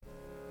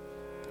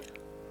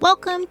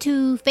Welcome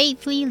to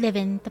Faithfully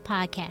Living, the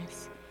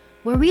podcast,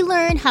 where we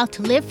learn how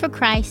to live for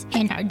Christ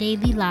in our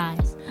daily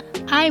lives.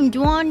 I am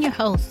Dwan, your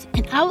host,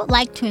 and I would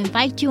like to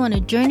invite you on a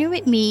journey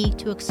with me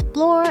to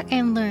explore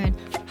and learn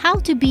how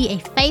to be a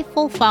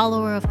faithful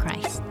follower of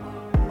Christ.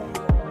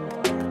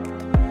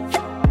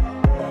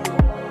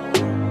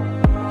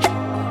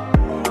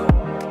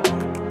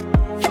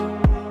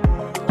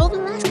 Over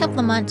the last couple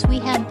of months, we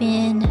have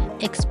been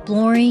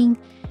exploring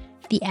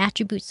the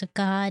attributes of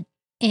God,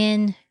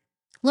 and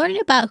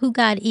learning about who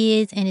God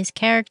is and his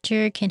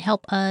character can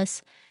help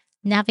us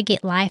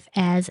navigate life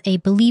as a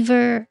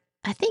believer,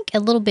 I think, a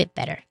little bit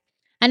better.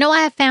 I know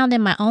I have found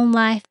in my own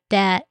life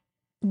that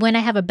when I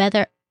have a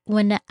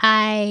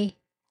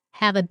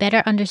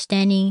better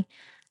understanding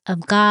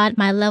of God,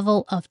 my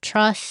level of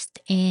trust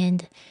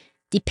and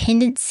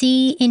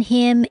dependency in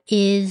him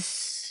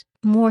is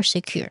more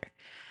secure.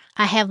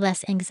 I have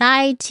less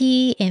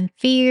anxiety and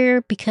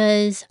fear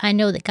because I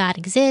know that God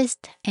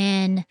exists,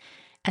 and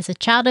as a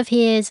child of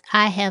his,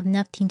 I have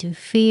nothing to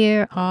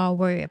fear or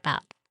worry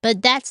about.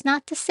 But that's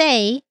not to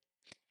say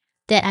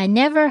that I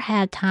never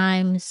had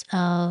times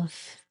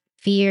of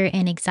fear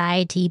and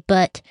anxiety.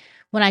 But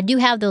when I do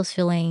have those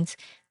feelings,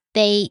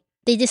 they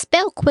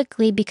dispel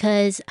quickly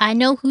because I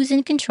know who's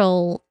in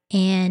control,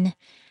 and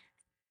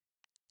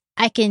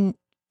I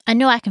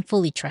know I can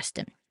fully trust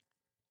him.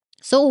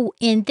 So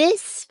in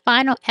this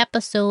final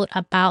episode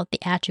about the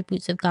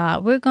attributes of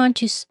God, we're going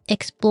to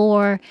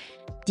explore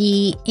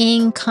the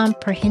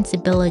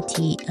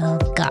incomprehensibility of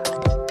God.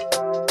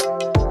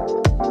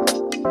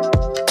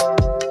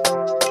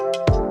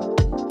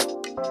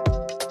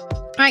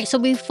 All right, so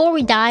before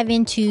we dive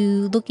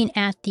into looking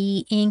at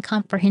the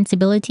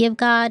incomprehensibility of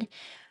God,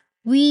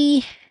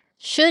 we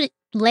should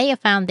lay a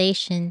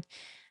foundation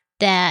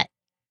that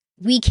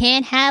we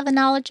can have a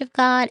knowledge of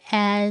God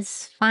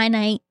as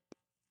finite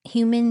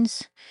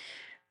humans.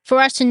 For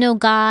us to know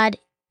God,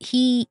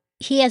 He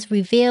has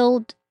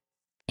revealed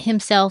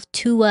himself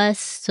to us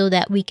so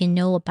that we can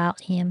know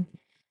about him.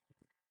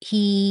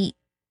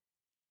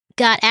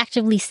 God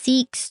actively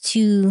seeks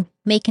to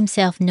make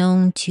himself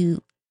known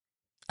to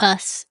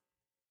us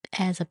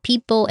as a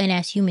people and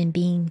as human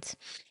beings.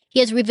 He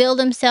has revealed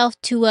himself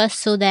to us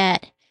so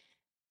that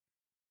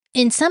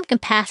in some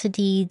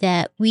capacity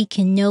that we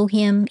can know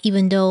him,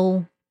 even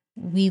though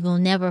we will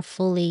never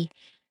fully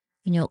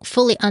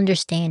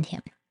understand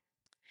him.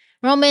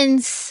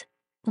 Romans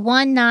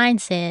 1:9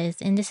 says,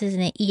 and this is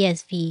in the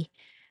ESV,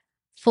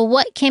 "For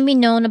what can be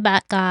known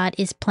about God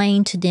is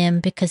plain to them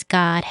because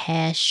God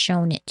has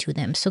shown it to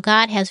them." So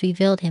God has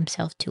revealed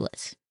himself to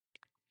us.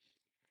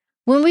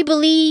 When we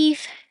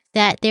believe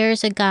that there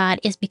is a God,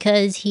 it's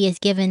because he has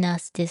given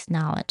us this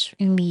knowledge.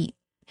 And we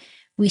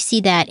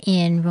see that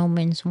in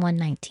Romans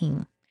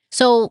 1:19.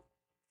 So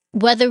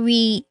whether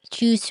we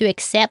choose to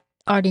accept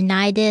or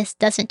deny this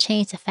doesn't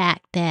change the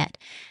fact that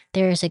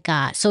there is a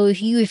God. So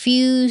if you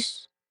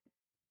refuse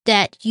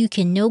that you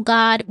can know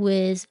God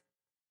with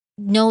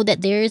know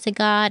that there is a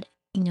God,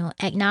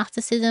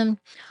 agnosticism,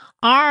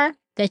 or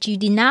that you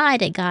deny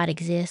that God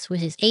exists,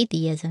 which is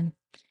atheism,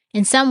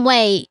 in some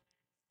way,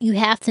 you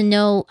have to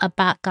know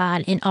about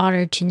God in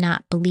order to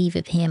not believe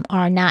of him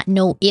or not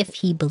know if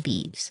he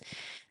believes.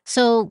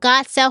 So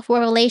God's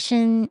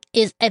self-revelation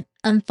is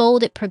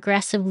unfolded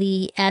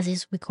progressively as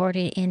is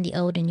recorded in the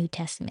Old and New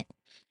Testament.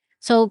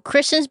 So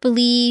Christians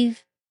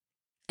believe,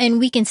 and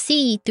we can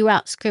see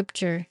throughout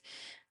Scripture,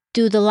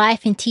 through the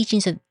life and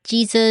teachings of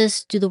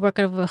Jesus, through the work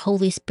of the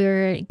Holy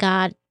Spirit,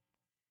 God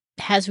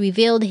has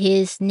revealed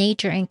his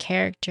nature and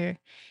character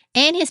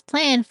and his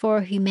plan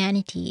for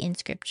humanity in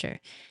Scripture.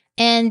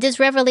 And this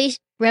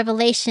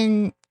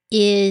revelation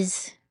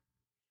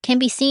can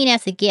be seen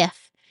as a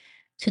gift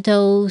to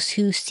those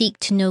who seek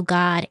to know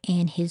God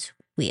and his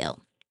will.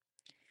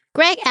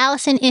 Greg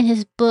Allison, in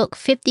his book,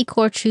 50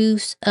 Core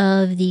Truths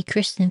of the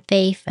Christian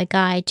Faith, A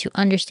Guide to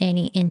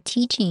Understanding and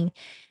Teaching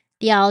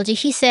Theology,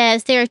 he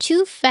says there are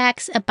two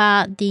facts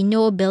about the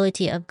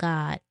knowability of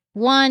God.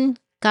 One,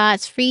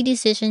 God's free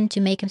decision to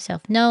make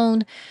himself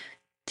known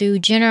through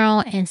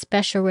general and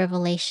special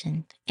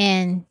revelation.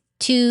 And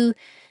two,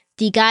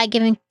 the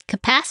God-given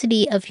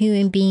capacity of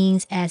human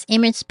beings as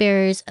image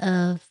bearers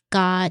of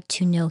God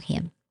to know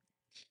him.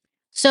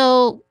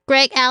 So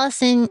Greg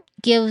Allison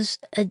gives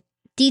a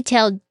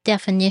detailed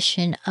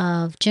definition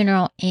of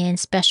general and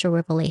special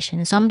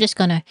revelation. So I'm just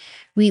going to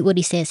read what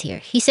he says here.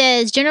 He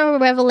says, general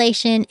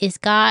revelation is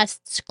God's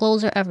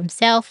disclosure of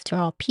himself to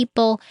all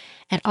people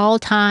at all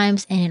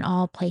times and in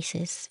all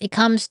places. It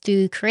comes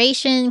through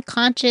creation,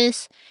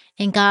 conscious,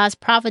 and God's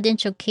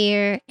providential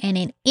care, and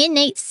an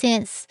innate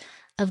sense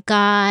of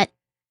God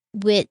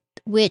with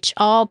which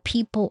all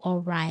people are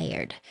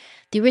wired.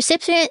 The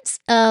recipients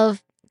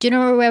of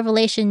general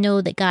revelation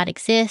know that God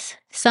exists,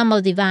 some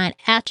of divine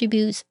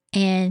attributes,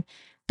 and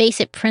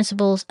basic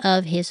principles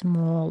of his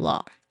moral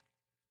law.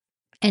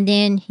 And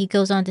then he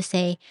goes on to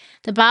say,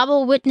 the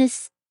Bible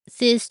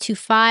witnesses to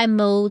 5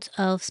 modes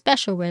of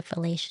special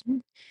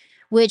revelation,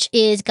 which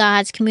is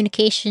God's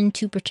communication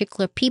to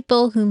particular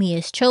people whom he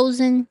has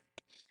chosen.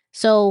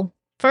 So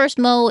First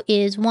mode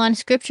is 1,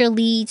 scripture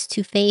leads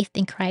to faith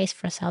in Christ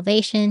for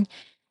salvation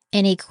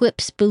and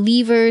equips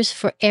believers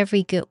for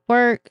every good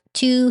work.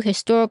 2,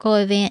 historical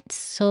events.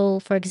 So,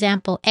 for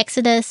example,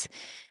 Exodus,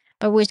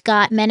 by which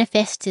God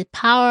manifested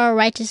power,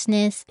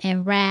 righteousness,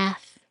 and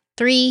wrath.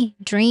 3,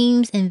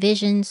 dreams and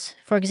visions.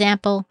 For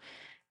example,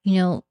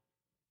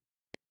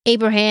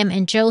 Abraham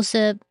and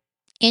Joseph.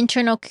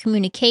 Internal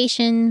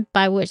communication,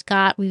 by which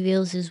God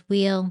reveals his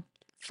will.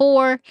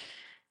 4,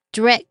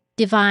 direct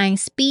divine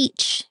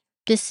speech.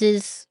 This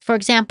is, for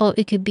example,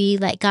 it could be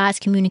like God's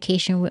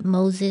communication with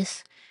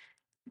Moses,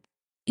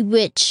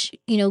 which,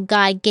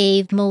 God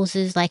gave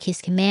Moses like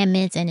his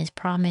commandments and his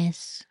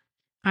promise.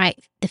 All right.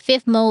 The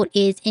 5th mode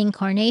is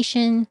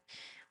incarnation,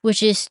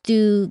 which is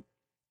through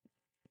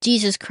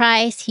Jesus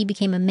Christ. He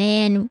became a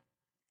man,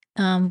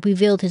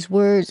 revealed his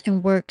words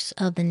and works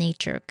of the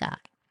nature of God.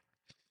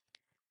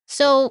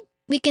 So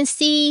we can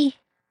see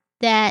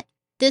that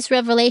this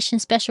revelation,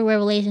 special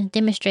revelation,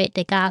 demonstrate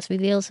that God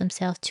reveals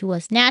himself to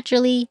us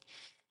naturally,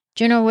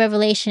 general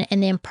revelation,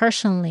 and then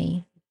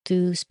personally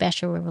through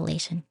special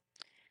revelation.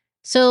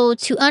 So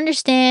to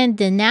understand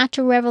the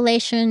natural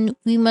revelation,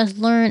 we must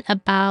learn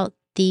about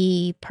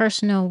the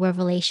personal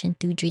revelation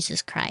through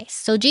Jesus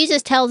Christ. So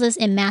Jesus tells us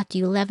in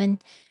Matthew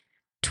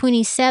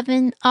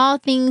 11:27, all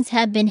things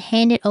have been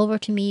handed over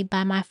to me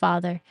by my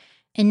Father,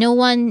 and no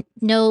one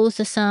knows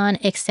the Son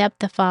except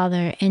the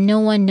Father, and no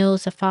one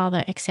knows the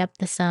Father except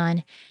the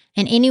Son,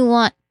 and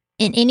anyone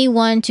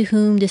to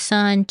whom the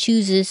Son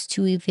chooses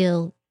to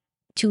reveal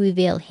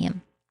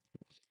him.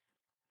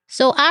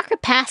 So our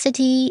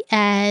capacity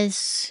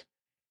as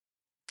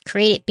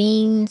created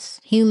beings,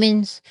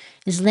 humans,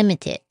 is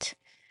limited.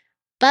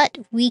 But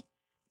we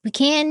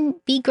can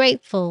be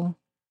grateful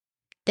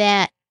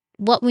that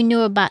what we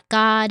know about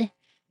God,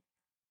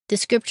 the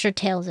scripture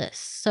tells us.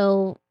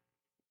 So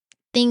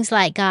things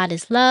like God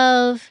is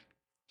love.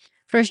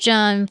 1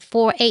 John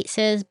 4:8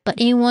 says, but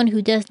anyone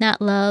who does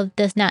not love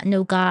does not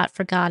know God,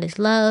 for God is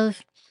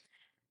love.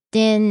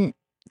 Then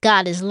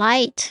God is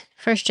light.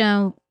 1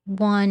 John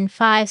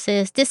 1:5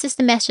 says, this is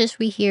the message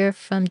we hear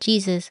from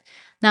Jesus.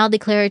 Now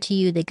declare to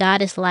you that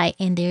God is light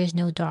and there is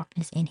no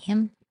darkness in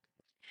him.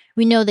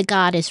 We know that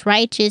God is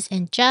righteous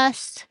and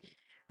just.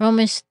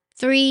 Romans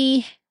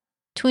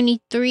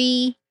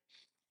 3:23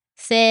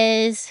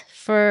 says,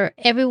 for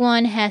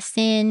everyone has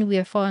sinned, we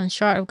are fallen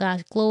short of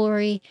God's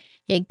glory.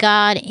 Yet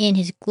God in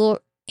his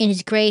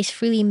grace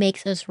freely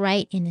makes us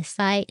right in his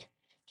sight.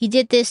 He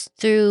did this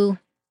through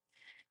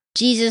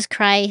Jesus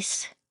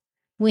Christ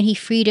when he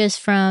freed us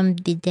from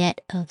the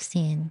debt of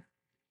sin.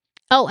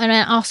 Oh, and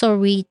I also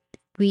read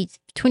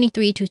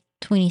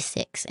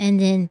 23-26. And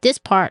then this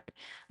part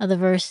of the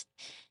verse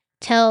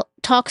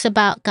talks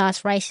about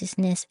God's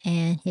righteousness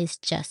and his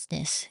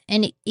justice.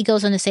 And it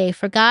goes on to say,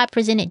 for God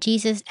presented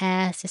Jesus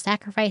as the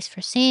sacrifice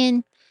for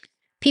sin.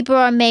 People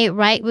are made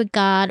right with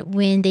God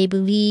when they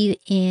believe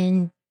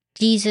in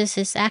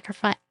Jesus'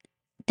 sacrifice,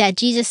 that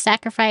Jesus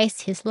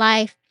sacrificed his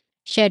life,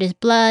 shed his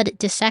blood.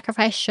 This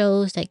sacrifice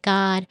shows that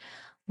God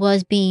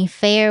was being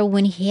fair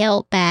when he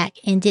held back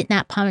and did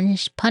not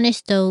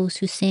punish those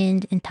who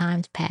sinned in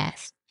times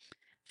past.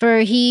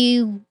 For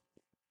he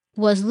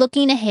was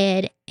looking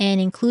ahead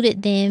and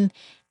included them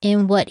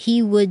in what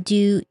he would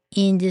do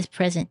in this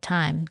present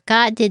time.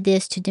 God did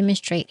this to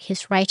demonstrate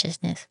his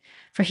righteousness,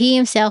 for he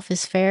himself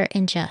is fair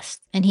and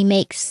just, and he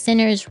makes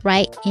sinners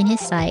right in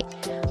his sight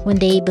when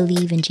they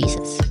believe in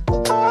Jesus.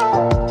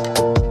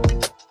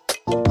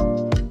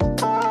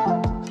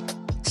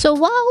 So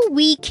while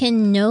we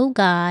can know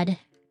God,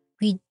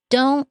 we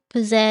don't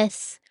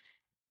possess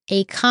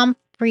a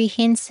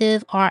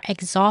comprehensive or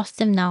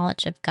exhaustive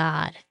knowledge of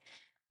God.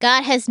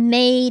 God has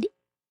made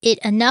it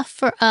enough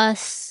for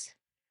us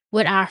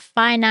with our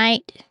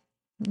finite,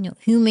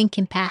 human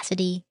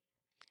capacity.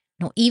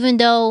 Even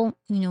though,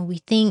 we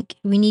think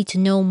we need to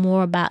know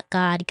more about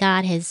God,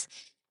 God has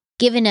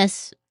given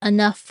us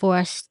enough for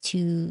us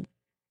to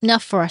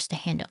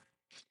handle.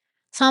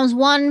 Psalms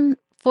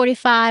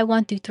 145,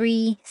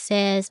 1-3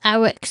 says, I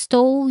will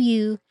extol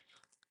you,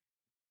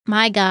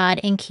 my God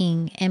and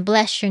King, and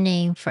bless your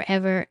name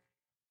forever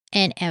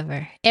and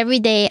ever. Every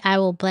day I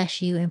will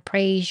bless you and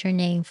praise your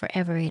name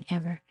forever and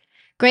ever.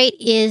 Great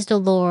is the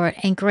Lord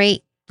and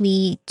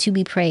greatly to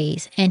be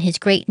praised, and his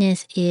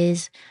greatness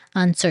is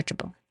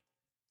unsearchable.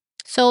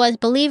 So as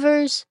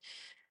believers,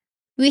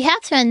 we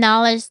have to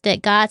acknowledge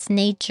that God's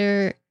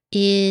nature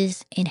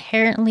is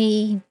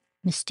inherently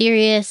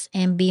mysterious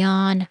and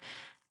beyond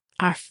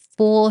our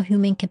full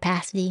human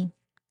capacity.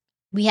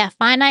 We have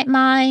finite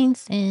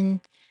minds, and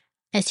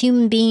as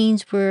human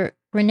beings, we're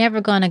never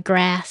going to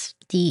grasp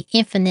the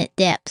infinite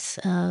depths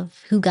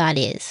of who God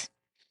is.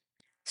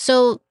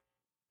 So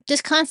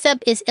this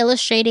concept is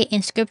illustrated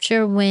in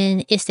scripture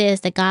when it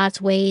says that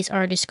God's ways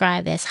are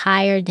described as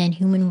higher than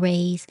human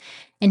ways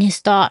and his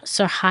thoughts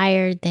are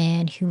higher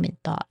than human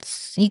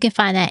thoughts. You can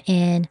find that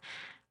in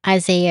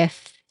Isaiah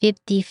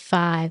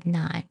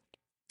 55:9.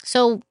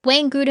 So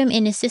Wayne Grudem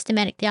in his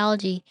systematic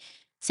theology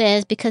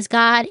says, because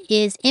God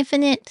is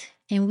infinite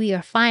and we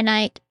are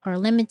finite or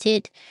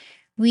limited,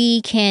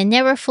 we can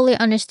never fully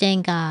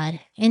understand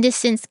God. In this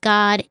sense,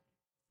 God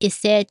is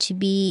said to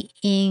be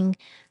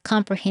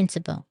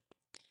incomprehensible.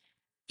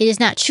 It is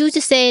not true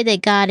to say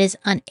that God is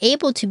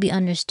unable to be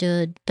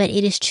understood, but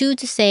it is true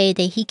to say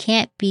that he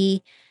can't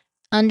be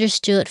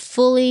understood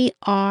fully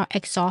or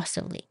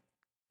exhaustively.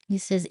 He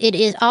says, it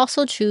is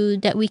also true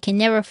that we can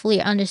never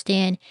fully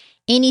understand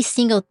any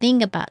single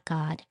thing about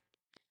God.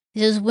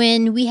 He says,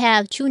 when we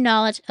have true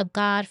knowledge of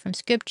God from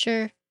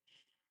Scripture,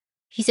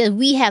 he says,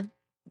 we have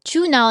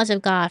true knowledge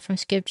of God from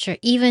Scripture,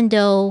 even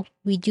though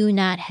we do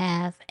not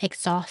have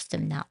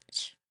exhaustive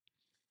knowledge.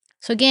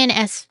 So again,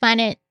 as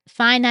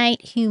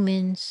finite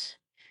humans,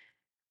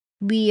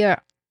 we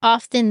are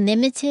often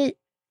limited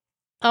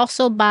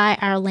also by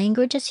our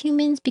language as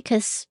humans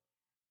because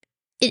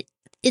it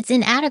it's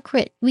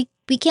inadequate. We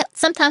can't,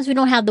 sometimes we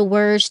don't have the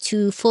words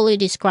to fully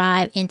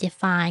describe and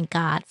define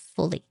God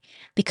fully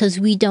because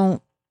we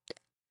don't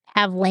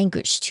have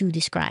language to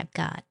describe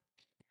God.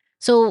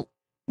 So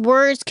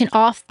words can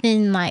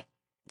often like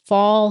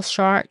fall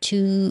short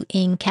to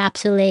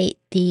encapsulate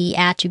the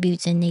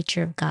attributes and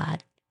nature of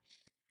God.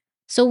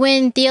 So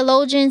when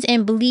theologians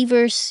and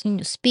believers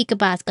speak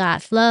about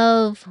God's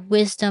love,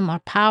 wisdom, or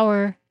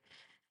power,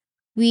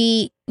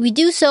 we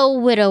do so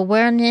with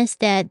awareness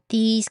that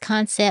these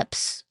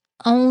concepts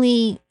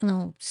only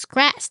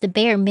scratch the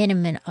bare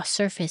minimum or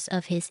surface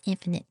of his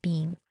infinite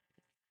being.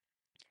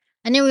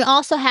 And then we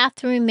also have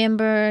to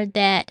remember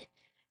that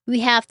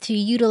we have to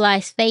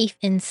utilize faith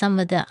in some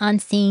of the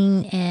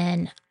unseen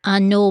and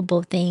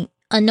unknowable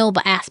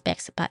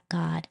aspects about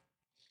God.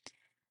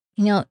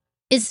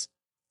 It's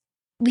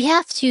we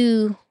have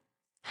to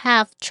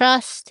have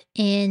trust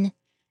in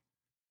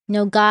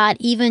God,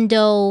 even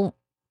though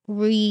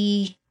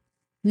we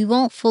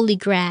won't fully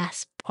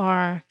grasp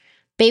or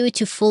be able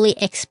to fully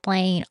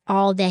explain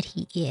all that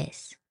he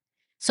is.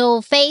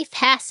 So faith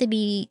has to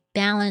be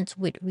balanced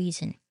with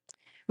reason.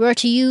 We're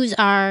to use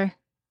our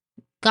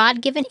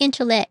God-given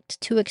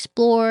intellect to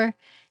explore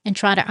and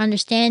try to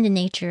understand the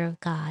nature of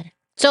God.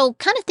 So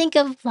kind of think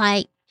of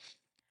like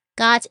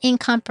God's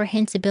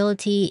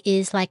incomprehensibility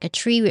is like a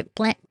tree with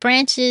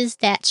branches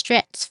that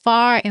stretch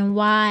far and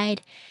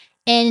wide,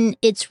 and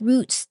its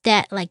roots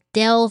that like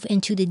delve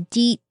into the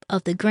deep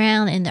of the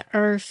ground and the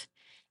earth.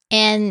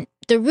 And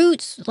the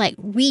roots like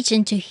reach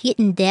into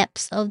hidden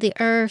depths of the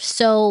earth.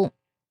 So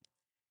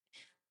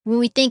when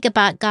we think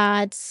about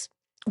God's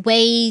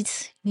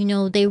ways,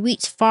 they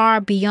reach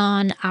far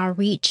beyond our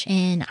reach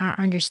and our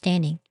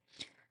understanding.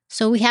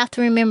 So we have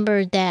to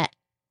remember that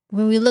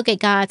when we look at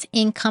God's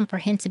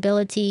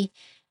incomprehensibility,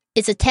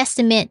 it's a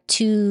testament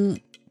to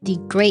the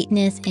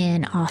greatness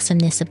and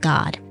awesomeness of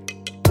God.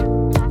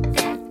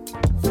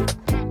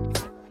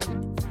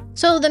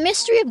 So the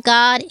mystery of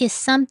God is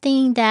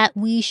something that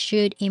we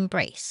should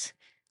embrace.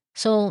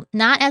 So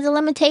not as a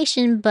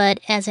limitation, but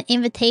as an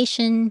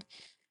invitation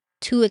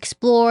to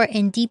explore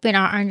and deepen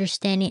our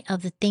understanding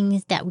of the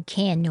things that we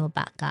can know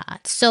about God.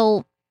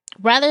 So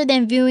rather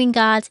than viewing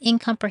God's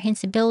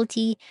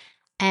incomprehensibility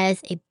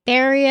as a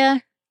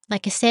barrier,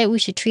 like I said, we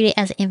should treat it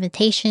as an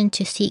invitation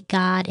to seek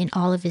God in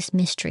all of his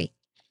mystery,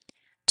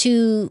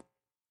 to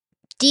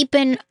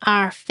deepen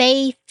our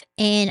faith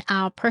and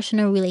our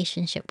personal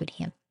relationship with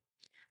him.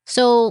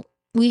 So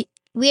we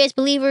as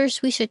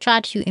believers, we should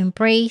try to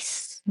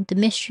embrace the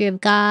mystery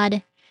of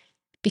God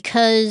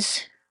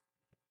because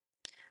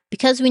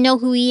we know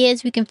who he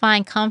is. We can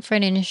find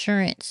comfort and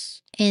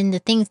assurance in the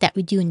things that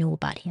we do know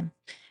about him.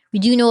 We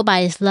do know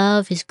about his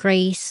love, his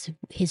grace,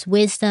 his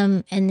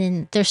wisdom, and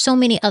then there's so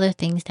many other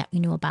things that we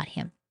know about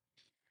him.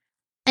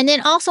 And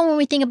then also when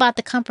we think about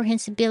the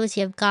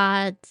comprehensibility of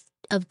God,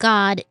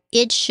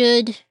 it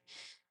should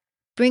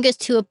bring us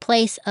to a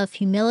place of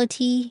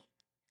humility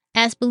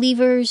as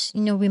believers,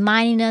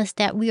 reminding us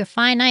that we are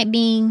finite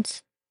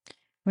beings.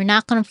 We're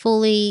not going to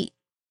fully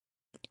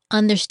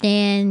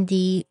understand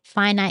the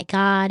finite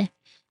God.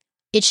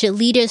 It should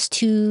lead us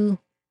to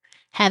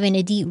having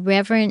a deep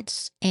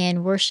reverence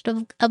and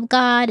worship of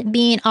God,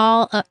 being in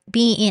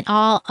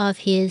awe of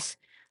his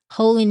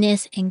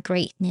holiness and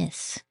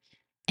greatness,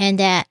 and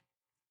that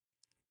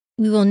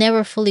we will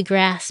never fully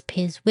grasp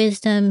his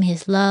wisdom,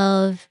 his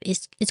love.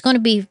 It's going to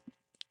be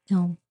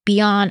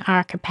beyond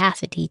our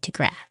capacity to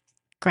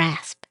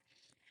grasp.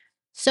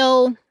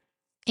 So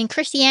in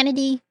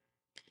Christianity,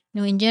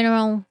 in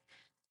general,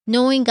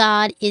 knowing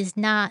God is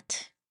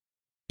not,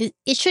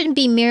 it shouldn't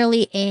be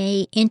merely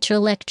a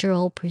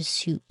intellectual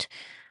pursuit,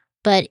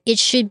 but it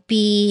should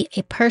be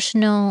a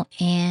personal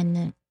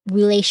and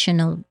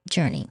relational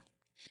journey.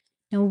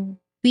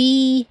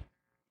 We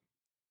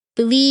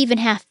believe and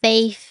have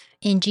faith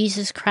in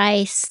Jesus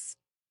Christ,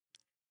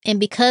 and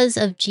because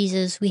of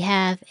Jesus, we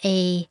have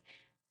the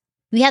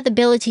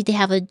ability to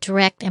have a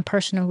direct and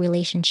personal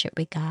relationship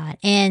with God.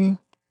 And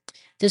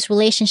this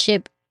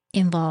relationship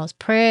involves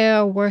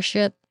prayer,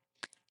 worship,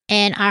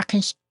 and our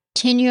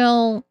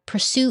continual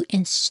pursuit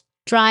and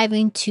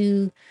striving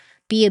to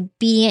be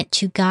obedient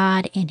to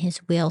God and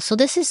his will. So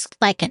this is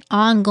like an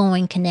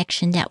ongoing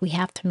connection that we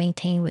have to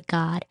maintain with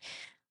God,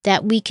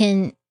 that we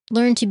can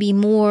learn to be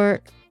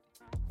more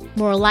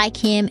more like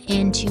him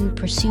and to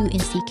pursue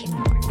and seek him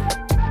more.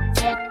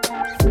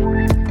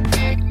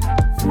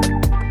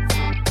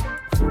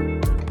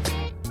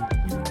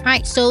 All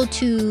right, so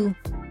to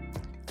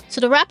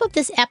wrap up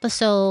this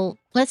episode,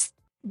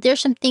 there's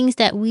some things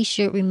that we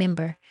should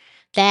remember.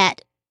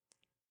 That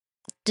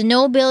the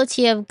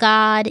knowability of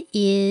God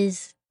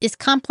is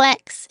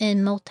complex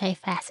and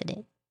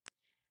multifaceted.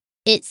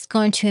 It's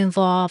going to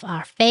involve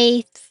our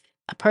faith,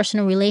 a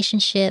personal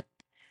relationship,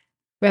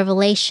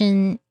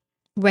 revelation,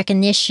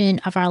 recognition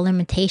of our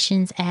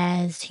limitations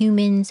as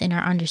humans and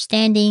our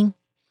understanding.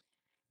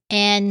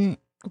 And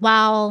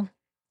while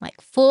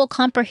full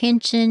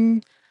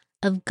comprehension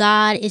of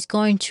God is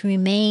going to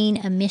remain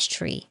a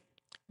mystery,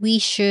 we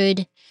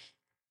should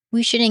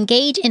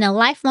engage in a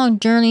lifelong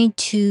journey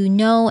to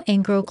know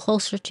and grow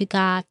closer to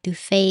God through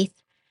faith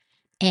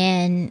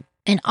and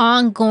an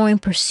ongoing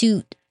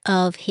pursuit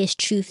of his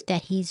truth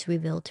that he's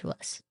revealed to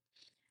us.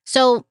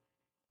 So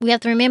we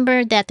have to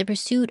remember that the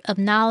pursuit of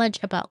knowledge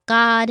about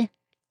God,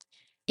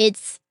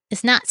 it's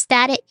not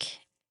static.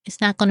 It's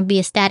not going to be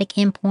a static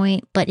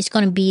endpoint, but it's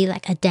going to be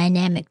like a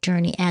dynamic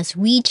journey as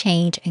we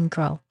change and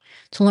grow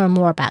to learn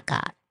more about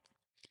God.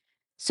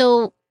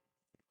 So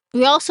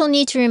we also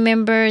need to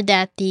remember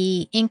that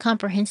the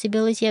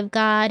incomprehensibility of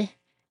God,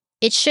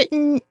 it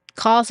shouldn't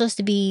cause us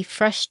to be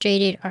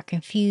frustrated or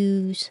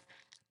confused,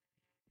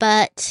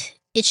 but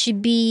it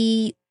should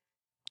be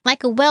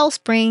like a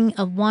wellspring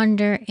of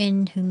wonder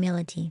and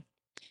humility.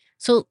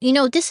 So,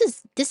 this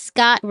is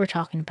God we're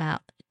talking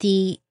about.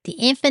 The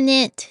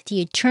infinite,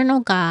 the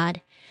eternal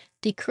God,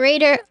 the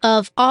creator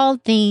of all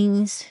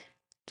things,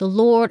 the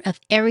Lord of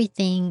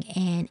everything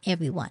and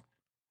everyone.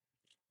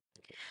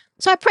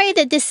 So I pray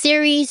that this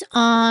series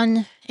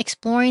on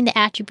exploring the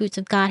attributes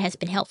of God has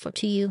been helpful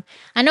to you.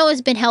 I know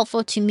it's been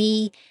helpful to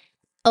me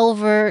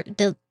over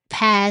the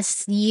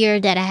past year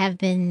that I have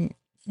been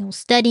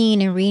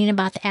studying and reading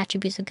about the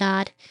attributes of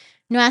God.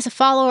 As a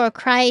follower of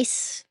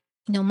Christ,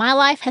 my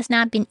life has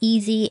not been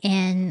easy,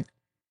 and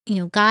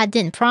God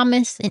didn't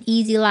promise an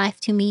easy life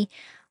to me.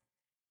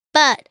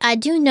 But I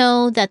do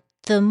know that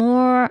the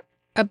more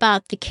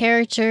about the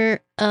character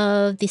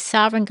of the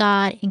sovereign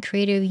God and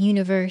creator of the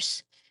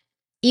universe,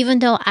 even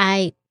though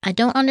I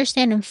don't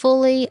understand him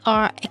fully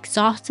or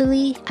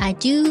exhaustively, I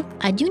do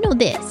know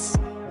this.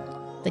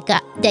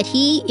 That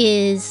he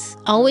is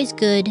always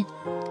good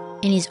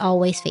and he's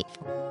always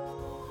faithful.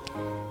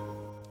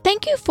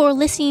 Thank you for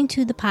listening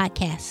to the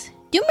podcast.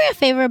 Do me a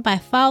favor by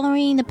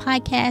following the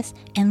podcast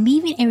and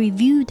leaving a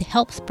review to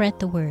help spread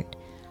the word.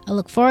 I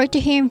look forward to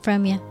hearing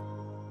from you.